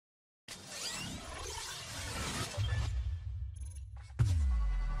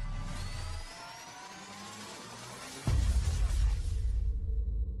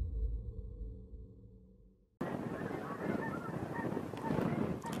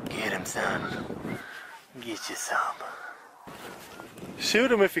grandson. Get you some.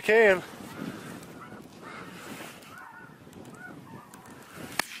 Shoot him if you can.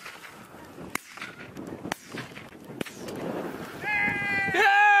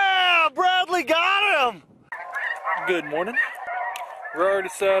 Yeah! Bradley got him! Good morning. We're already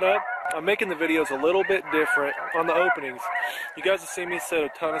set up. I'm making the videos a little bit different on the openings. You guys have seen me set a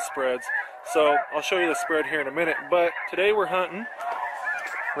ton of spreads, so I'll show you the spread here in a minute. But today we're hunting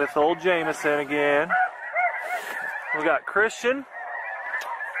with old Jameson again. We got Christian,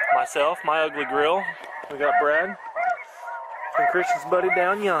 myself, my ugly grill. We got Brad, and Christian's buddy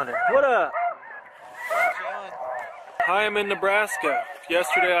down yonder. What up? I am in Nebraska.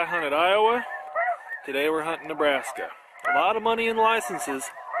 Yesterday I hunted Iowa. Today we're hunting Nebraska. A lot of money in licenses,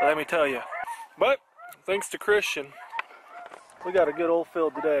 let me tell you. But thanks to Christian, we got a good old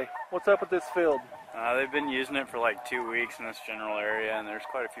field today. What's up with this field? They've been using it for like 2 weeks in this general area, and there's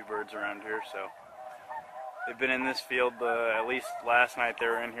quite a few birds around here, so they've been in this field. At least last night they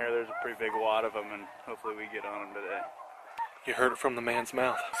were in here. There's a pretty big wad of them, and hopefully we get on them today. You heard it from the man's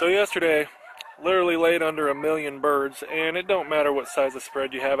mouth. So yesterday, literally laid under 1 million birds, and it don't matter what size of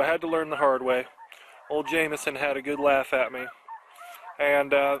spread you have. I had to learn the hard way. Old Jameson had a good laugh at me.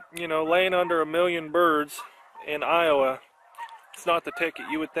 And, you know, laying under 1 million birds in Iowa, it's not the ticket.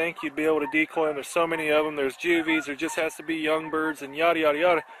 You would think you'd be able to decoy them. There's so many of them. There's juvies. There just has to be young birds and yada, yada,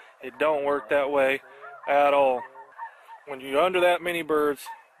 yada. It don't work that way at all. When you're under that many birds,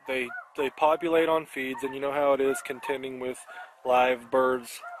 they populate on feeds, and you know how it is contending with live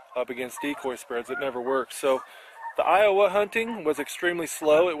birds up against decoy spreads. It never works. So the Iowa hunting was extremely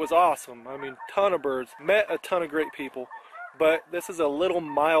slow. It was awesome. I mean, ton of birds. Met a ton of great people. But this is a little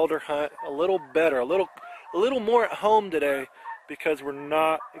milder hunt, a little better, a little more at home today, because we're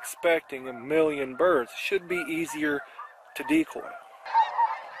not expecting 1 million birds. Should be easier to decoy.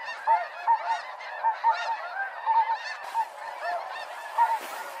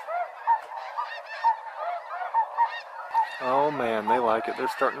 Oh man, they like it. They're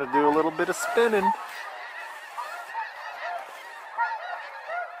starting to do a little bit of spinning.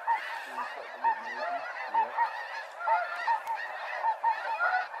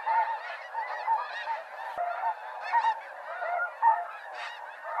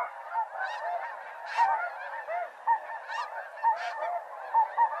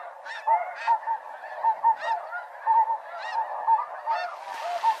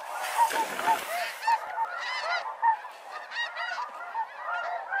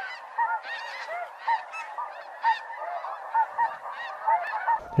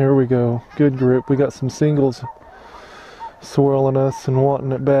 Here we go. Good grip. We got some singles swirling us and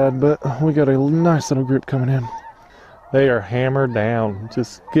wanting it bad, but we got a nice little grip coming in. They are hammered down,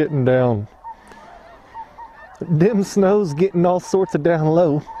 just getting down. Dim snow's getting all sorts of down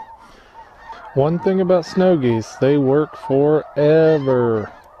low. One thing about snow geese, they work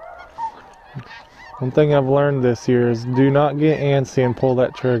forever. One thing I've learned this year is do not get antsy and pull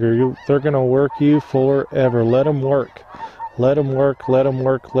that trigger. They're going to work you forever. Let them work. Let them work, let them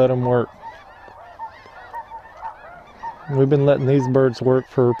work, let them work. We've been letting these birds work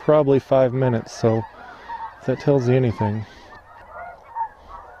for probably 5 minutes, so if that tells you anything.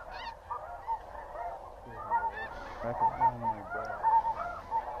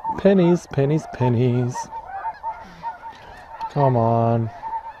 Pennies, pennies, pennies. Come on.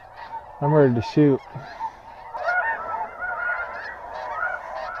 I'm ready to shoot.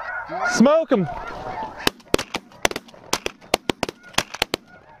 Smoke them!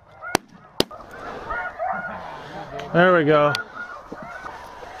 There we go.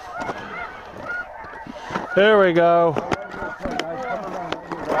 There we go.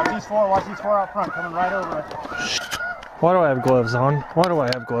 Watch these four out front, coming right over us. Why do I have gloves on? Why do I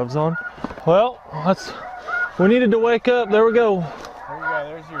have gloves on? Well, we needed to wake up. There we go. There you go,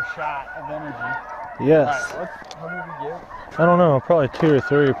 there's your shot of energy. Yes. Right, how many did you get? I don't know, probably 2 or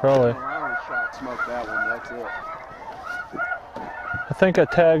 3, probably. I only shot smoked that one, that's it. I think I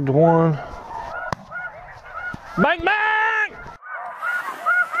tagged one. Bang, bang!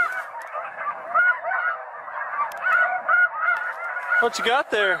 What you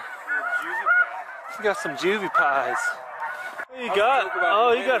got there? You got some juvie pies. What you got?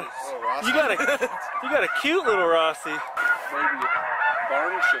 Oh, you got a cute little Rossi. Maybe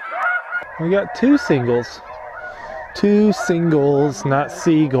barn chicken. We got 2 singles. 2 singles, not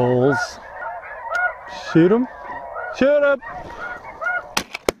seagulls. Shoot them. Shoot them.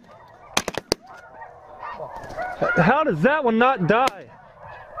 How does that one not die?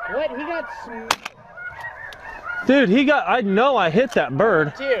 What? He got some... Dude, I know I hit that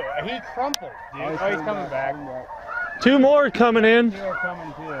bird. He crumpled, dude. Oh, he's coming back. 2 more coming in. 2 are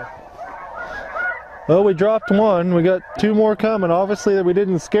coming too. Well, we dropped one. We got two more coming. Obviously, that we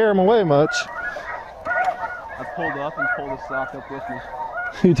didn't scare them away much. I pulled up and pulled the sock up with me.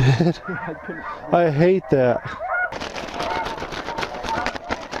 You did? I hate that.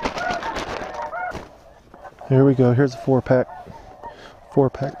 Here we go. Here's a 4-pack.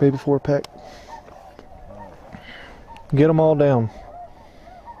 4-pack, baby 4-pack. Get them all down.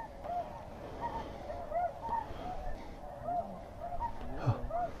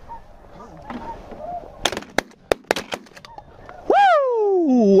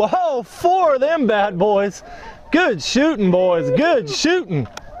 Woo! Oh, 4 of them bad boys. Good shooting, boys. Good shooting.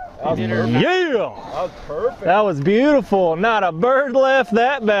 Yeah. That was perfect. That was beautiful. Not a bird left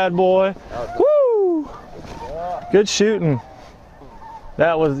that bad boy. Woo! Good shooting.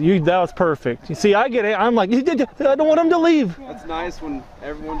 That was perfect. You see, I get it. I'm like, I don't want him to leave. That's nice when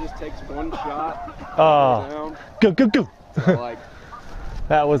everyone just takes one shot. Oh, go. Like,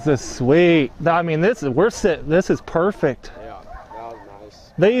 that was just sweet. I mean, this is perfect. yeah, that was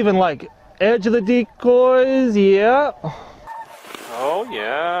nice. They even like edge of the decoys. Yeah. Oh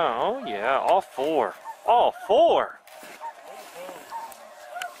yeah. All 4. All 4.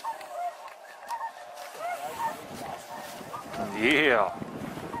 Yeah.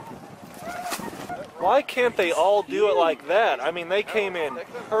 Why can't they all do it like that? I mean, they came in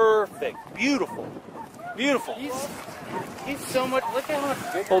perfect. Beautiful. Beautiful. He's so much, look how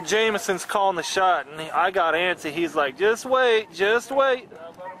much bigger. Well, Jameson's calling the shot, and I got antsy. He's like, just wait, just wait.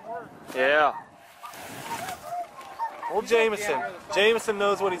 Yeah. Well, Jameson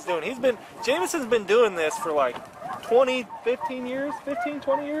knows what he's doing. Jameson's been doing this for like 20 years?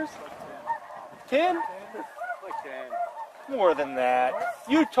 20 years? 10? Like 10. More than that.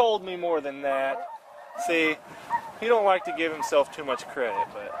 You told me more than that. See, he don't like to give himself too much credit,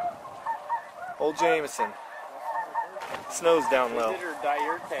 but old Jameson. Snow's down low.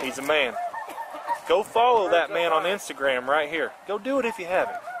 He's a man. Go follow that man on Instagram right here. Go do it if you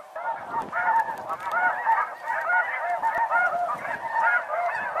haven't.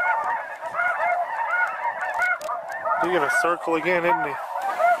 He's gonna circle again, isn't he?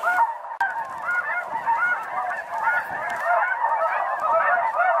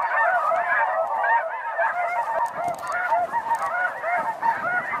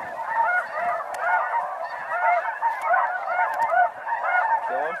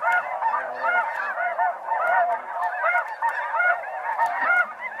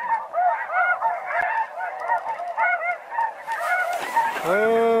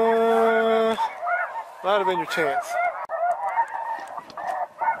 Might have been your chance. He's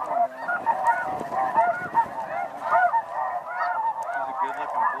a good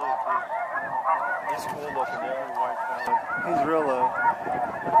looking blue too. He's cool looking, yeah. White. He's real low.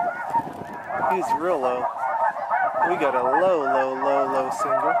 He's real low. We got a low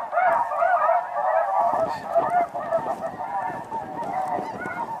single.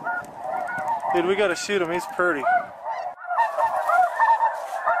 Dude, we gotta shoot him. He's pretty.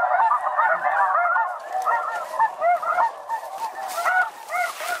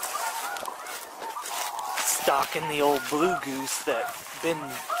 Stalking the old blue goose that been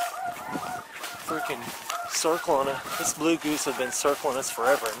freaking circling us. This blue goose has been circling us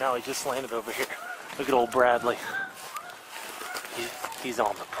forever, and now he just landed over here. Look at old Bradley. He's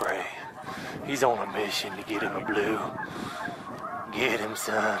on the prey. He's on a mission to get him a blue. Get him,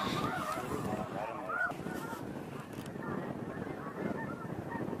 son.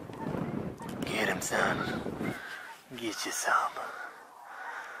 Get him, son. Get you some.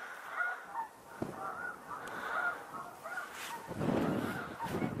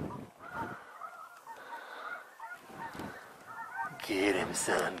 Get him,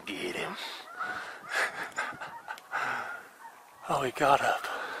 son, get him. Oh, he got up.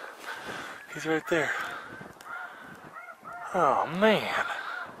 He's right there. Oh, man.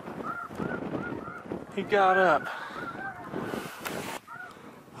 He got up.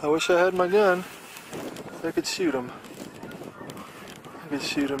 I wish I had my gun. So I could shoot him. I could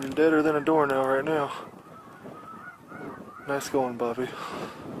shoot him deader than a doornail right now. Nice going, Bobby.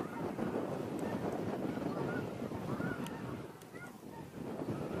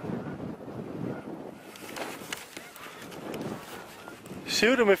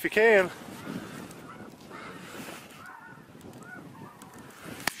 Shoot him if you can.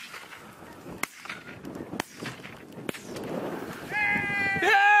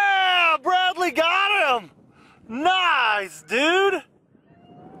 Yeah! Bradley got him! Nice, dude!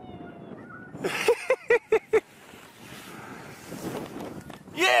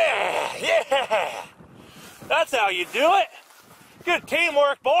 Yeah! That's how you do it! Good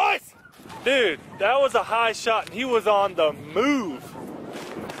teamwork, boys! Dude, that was a high shot and he was on the move.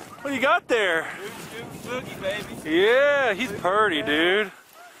 Look What you got there? Goose, boogie, baby. Yeah, he's purty, dude.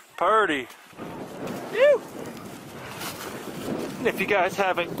 Purty. Ew. And if you guys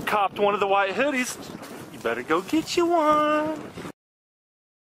haven't copped one of the white hoodies, you better go get you one.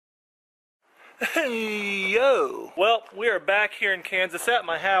 Hey, yo. Well, we are back here in Kansas at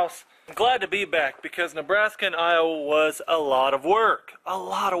my house. I'm glad to be back because Nebraska and Iowa was a lot of work. A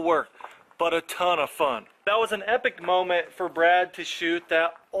lot of work, but a ton of fun. That was an epic moment for Brad to shoot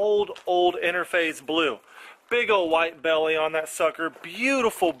that old interface blue. Big old white belly on that sucker,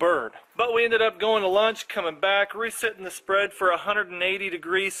 beautiful bird. But we ended up going to lunch, coming back, resetting the spread for a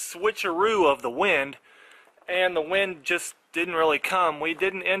 180-degree switcheroo of the wind, and the wind just didn't really come. We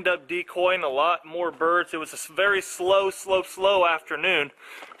didn't end up decoying a lot more birds. It was a very slow afternoon.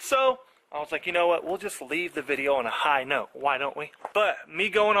 So I was like, you know what, we'll just leave the video on a high note. Why don't we? But me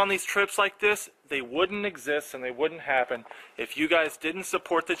going on these trips like this, they wouldn't exist and they wouldn't happen if you guys didn't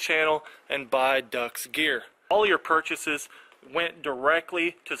support the channel and buy Ducks gear. All your purchases went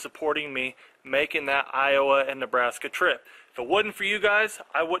directly to supporting me making that Iowa and Nebraska trip. If it wasn't for you guys,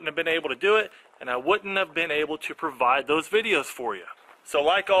 I wouldn't have been able to do it, and I wouldn't have been able to provide those videos for you. So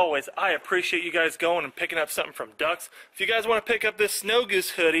like always, I appreciate you guys going and picking up something from Ducks. If you guys want to pick up this Snow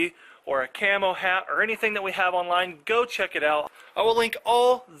Goose hoodie or a camo hat or anything that we have online, go check it out. I will link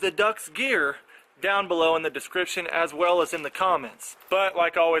all the Ducks gear down below in the description as well as in the comments. But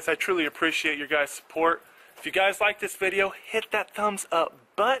like always, I truly appreciate your guys' support. If you guys like this video, hit that thumbs up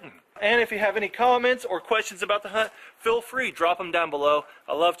button. And if you have any comments or questions about the hunt, feel free, drop them down below.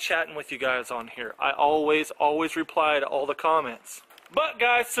 I love chatting with you guys on here. I always reply to all the comments. But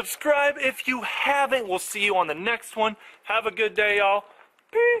guys, subscribe if you haven't. We'll see you on the next one. Have a good day, y'all.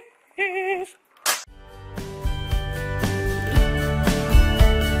 Peace.